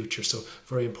area in the future. So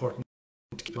very important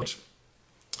to keep in mind.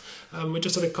 We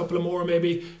just had a couple of more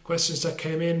maybe questions that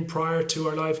came in prior to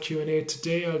our live Q&A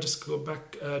today. I'll just go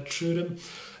back through them.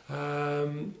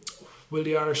 Will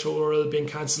the Irish oral being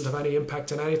cancelled have any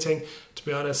impact on anything? To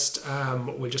be honest,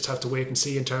 we'll just have to wait and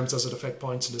see in terms, does it affect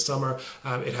points in the summer?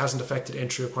 It hasn't affected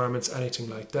entry requirements, anything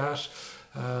like that.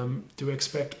 Do we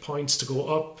expect points to go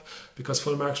up because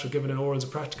full marks were given in orals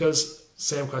and practicals?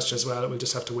 Same question as well. We'll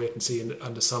just have to wait and see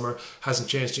in the summer. Hasn't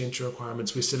changed the entry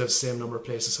requirements. We still have the same number of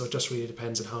places, so it just really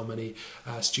depends on how many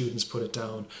students put it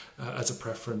down as a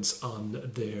preference on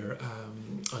their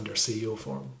CEO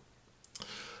form.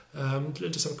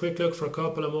 Just have a quick look for a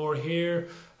couple of more here.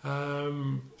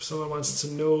 Someone wants to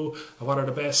know what are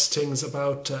the best things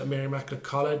about Mary Immaculate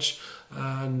College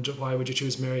and why would you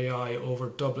choose Mary I over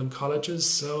Dublin colleges.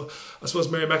 So I suppose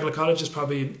Mary Immaculate College is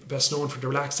probably best known for the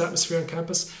relaxed atmosphere on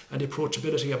campus and the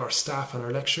approachability of our staff and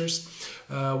our lectures.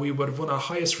 We would have one of our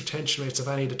highest retention rates of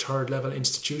any of the third level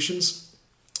institutions.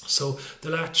 So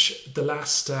the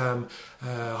last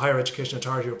Higher Education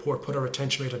Authority report put our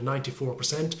retention rate at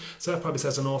 94%. So that probably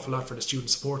says an awful lot for the student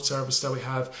support service that we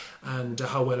have and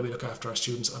how well we look after our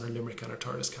students on our Limerick and our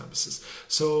Thurles campuses.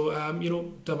 So, you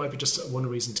know, that might be just one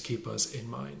reason to keep us in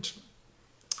mind.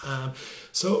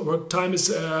 So our time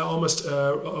is almost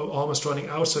running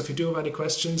out. So if you do have any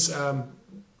questions,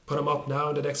 put them up now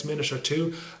in the next minute or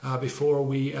two before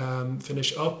we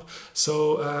finish up.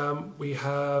 So we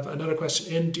have another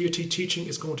question in. Do you think teaching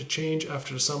is going to change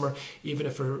after the summer, even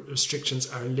if restrictions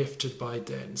are lifted by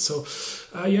then? So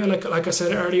yeah, like I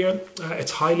said earlier,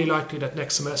 it's highly likely that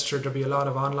next semester there'll be a lot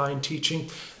of online teaching.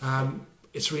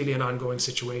 It's really an ongoing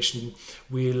situation.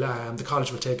 The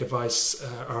college will take advice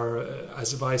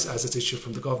as it's issued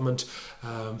from the government,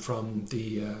 from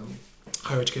the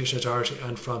Higher Education Authority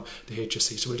and from the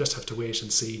HSC. So we'll just have to wait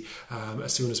and see.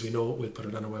 As soon as we know, we'll put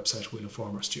it on our website, we'll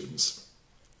inform our students.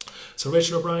 So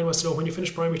Rachel O'Brien wants to know, when you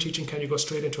finish primary teaching, can you go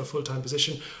straight into a full-time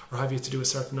position or have you to do a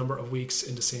certain number of weeks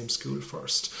in the same school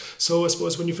first? So I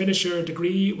suppose when you finish your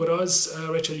degree with us,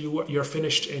 Rachel, you're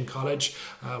finished in college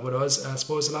with us. I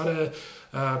suppose a lot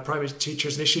of primary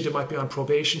teachers initially they might be on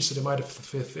probation, so they might have to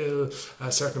fulfill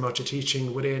a certain amount of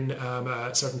teaching within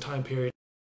a certain time period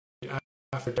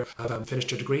after they have finished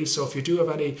your degree. So if you do have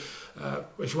any,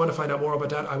 if you want to find out more about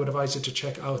that, I would advise you to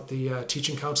check out the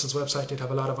Teaching Council's website. They'd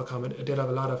have a lot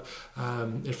of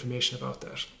information about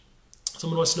that.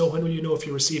 Someone wants to know, when will you know if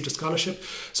you received a scholarship?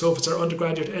 So if it's our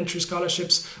undergraduate entry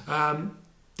scholarships,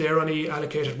 they're only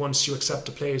allocated once you accept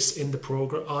a place in the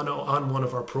program on one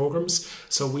of our programs.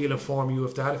 So we'll inform you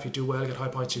of that. If you do well, get high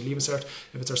points, you leave cert.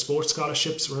 If it's our sports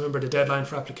scholarships, remember the deadline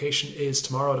for application is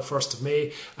tomorrow, the 1st of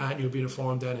May, and you'll be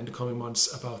informed then in the coming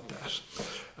months about that.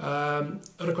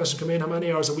 Other question come in: how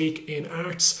many hours a week in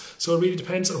arts? So it really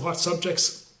depends on what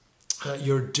subjects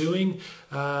you're doing.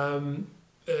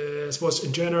 I suppose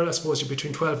in general, you're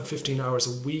between 12 and 15 hours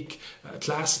a week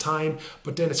class time,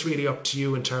 but then it's really up to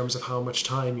you in terms of how much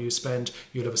time you spend.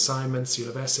 You'll have assignments,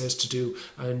 you'll have essays to do,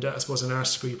 and I suppose in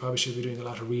arts degree you probably should be doing a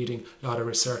lot of reading, a lot of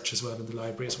research as well in the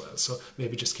library as well, so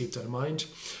maybe just keep that in mind.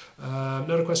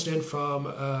 Another question in from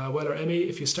Weller Emmy: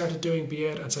 if you started doing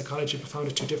BA and psychology but found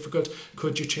it too difficult,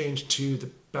 could you change to the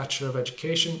Bachelor of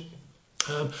Education?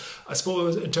 I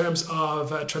suppose in terms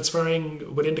of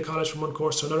transferring within the college from one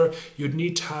course to another, you'd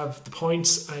need to have the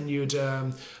points, and you'd,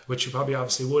 which you probably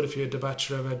obviously would if you had the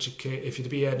Bachelor of Education, if you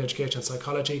had the BA in Education and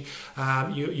Psychology,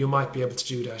 you might be able to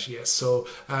do that, yes. So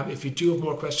if you do have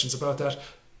more questions about that,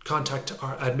 contact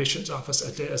our admissions office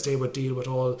as they would deal with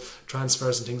all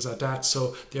transfers and things like that.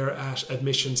 So they're at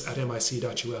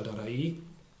admissions@mic.ul.ie.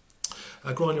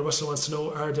 Grania Russell wants to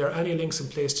know: are there any links in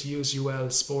place to use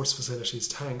UL sports facilities?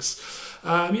 Thanks.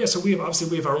 So we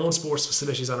have our own sports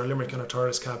facilities on our Limerick and our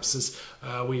Thurles campuses.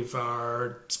 We've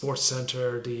our sports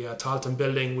centre, the Talton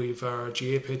building, we've our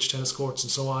GA pitch, tennis courts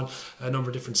and so on, a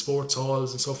number of different sports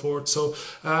halls and so forth. So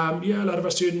a lot of our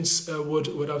students would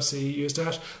obviously use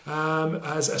that.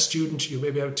 As a student, you may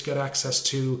be able to get access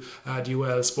to the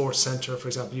UL sports centre, for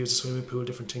example, use a swimming pool,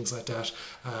 different things like that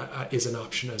is an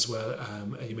option as well.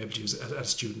 You may be able to use it at a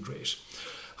student rate.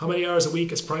 How many hours a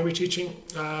week is primary teaching?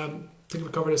 I think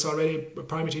we've covered this already.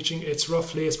 Primary teaching, it's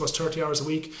roughly, I suppose, 30 hours a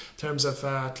week in terms of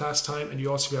class time, and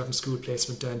you also be having school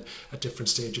placement then at different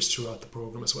stages throughout the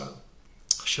programme as well.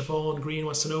 Siobhan Green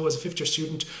wants to know: as a fifth year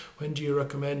student, when do you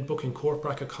recommend booking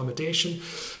Courtbrack accommodation?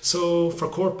 So for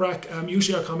Courtbrack,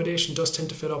 usually our accommodation does tend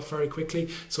to fill up very quickly,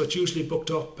 so it's usually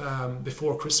booked up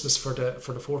before Christmas for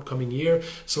the forthcoming year.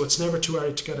 So it's never too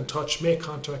early to get in touch. Make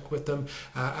contact with them,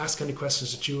 ask any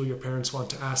questions that you or your parents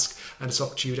want to ask, and it's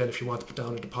up to you then if you want to put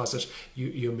down a deposit.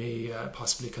 You may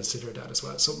possibly consider that as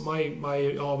well. So my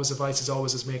advice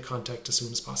is make contact as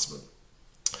soon as possible.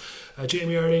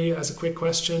 Jamie Early has a quick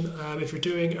question: if you're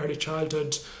doing early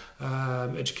childhood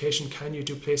education, can you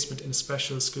do placement in a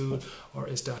special school, or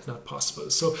is that not possible?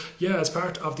 So as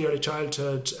part of the early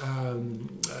childhood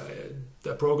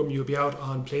the programme, you'll be out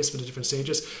on placement at different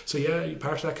stages. So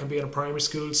part of that can be in a primary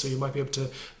school, so you might be able to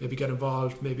maybe get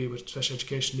involved maybe with special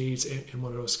education needs in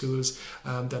one of those schools.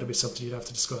 That'll be something you'd have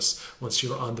to discuss once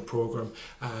you're on the programme,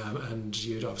 and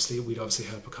we'd obviously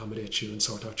help accommodate you and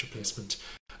sort out your placement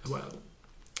as well.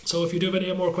 So if you do have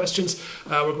any more questions,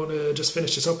 we're going to just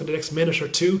finish this up in the next minute or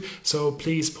two, so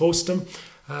please post them.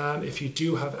 If you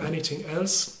do have anything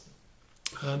else,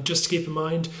 just to keep in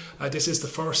mind, this is the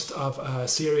first of a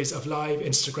series of live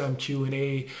Instagram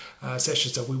Q&A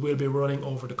sessions that we will be running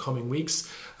over the coming weeks.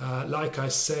 Like I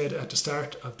said at the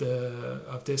start of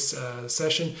this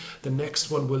session, the next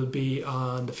one will be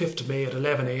on the 5th of May at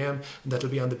 11 a.m. and that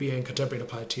will be on the BA in Contemporary and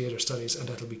Applied Theatre Studies, and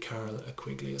that will be Carol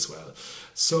Quigley as well.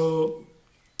 So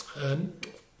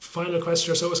final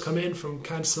question or so has come in from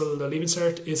Cancel the Leaving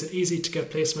Cert: is it easy to get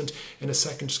placement in a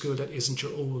second school that isn't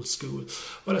your old school?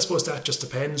 Well, I suppose that just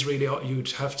depends really.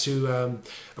 You'd have to,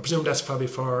 I presume that's probably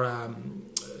for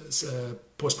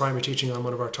post-primary teaching on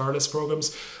one of our Thurles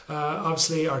programmes.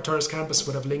 Obviously our Thurles campus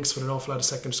would have links with an awful lot of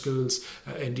second schools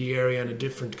in the area and in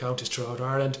different counties throughout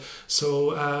Ireland.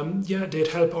 So they'd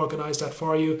help organise that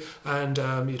for you, and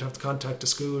you'd have to contact the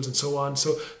schools and so on.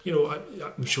 So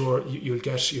I'm sure you'll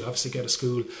obviously get a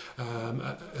school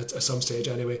at some stage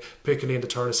anyway. Particularly in the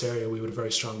Thurles area, we would have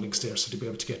very strong links there, so to be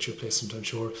able to get you a placement, I'm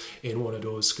sure, in one of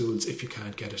those schools if you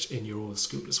can't get it in your old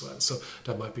school as well. So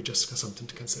that might be just something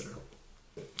to consider.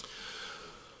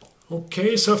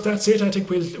 Okay, so if that's it, I think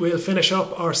we'll finish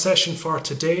up our session for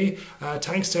today.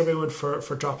 Thanks to everyone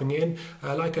for dropping in.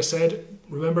 Like I said,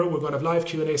 remember, we're going to have live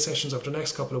Q&A sessions over the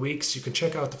next couple of weeks. You can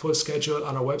check out the full schedule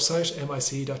on our website,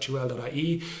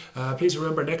 mic.ul.ie. Please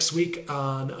remember, next week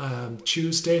on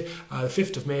Tuesday, the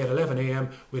 5th of May at 11 a.m,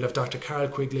 we'll have Dr. Carol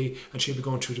Quigley, and she'll be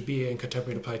going through the BA in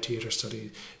Contemporary and Applied Theatre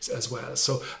Studies as well.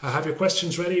 So have your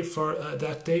questions ready for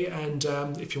that day, and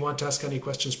if you want to ask any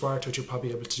questions prior to it, you'll probably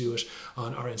be able to do it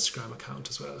on our Instagram account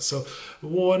as well. So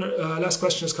one last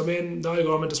question has come in. Niall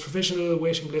Gorman: does provisional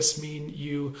waiting lists mean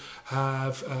you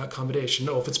have accommodation?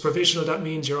 No, if it's provisional, that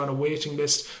means you're on a waiting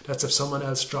list. That's if someone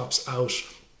else drops out.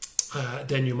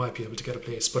 then you might be able to get a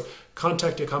place. But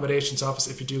contact the accommodations office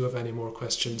if you do have any more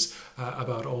questions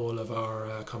about all of our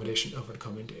accommodation over the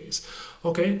coming days.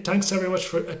 Okay, thanks to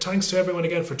everyone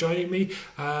again for joining me.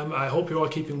 I hope you're all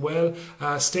keeping well.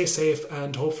 Stay safe,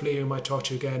 and hopefully we might talk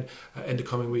to you again in the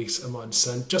coming weeks and months.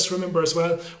 And just remember as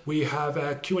well, we have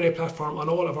a Q&A platform on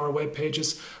all of our web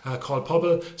pages called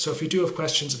Pubble. So if you do have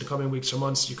questions in the coming weeks or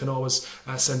months, you can always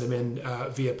send them in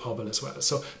via Pubble as well.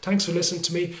 So thanks for listening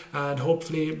to me, and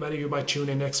hopefully many of you might tune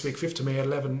in next week, 5th of May at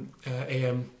 11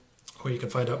 a.m. where you can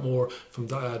find out more from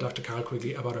Dr. Carol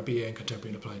Quigley about our BA in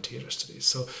Contemporary and Applied Theatre Studies.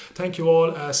 So thank you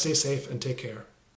all, stay safe and take care.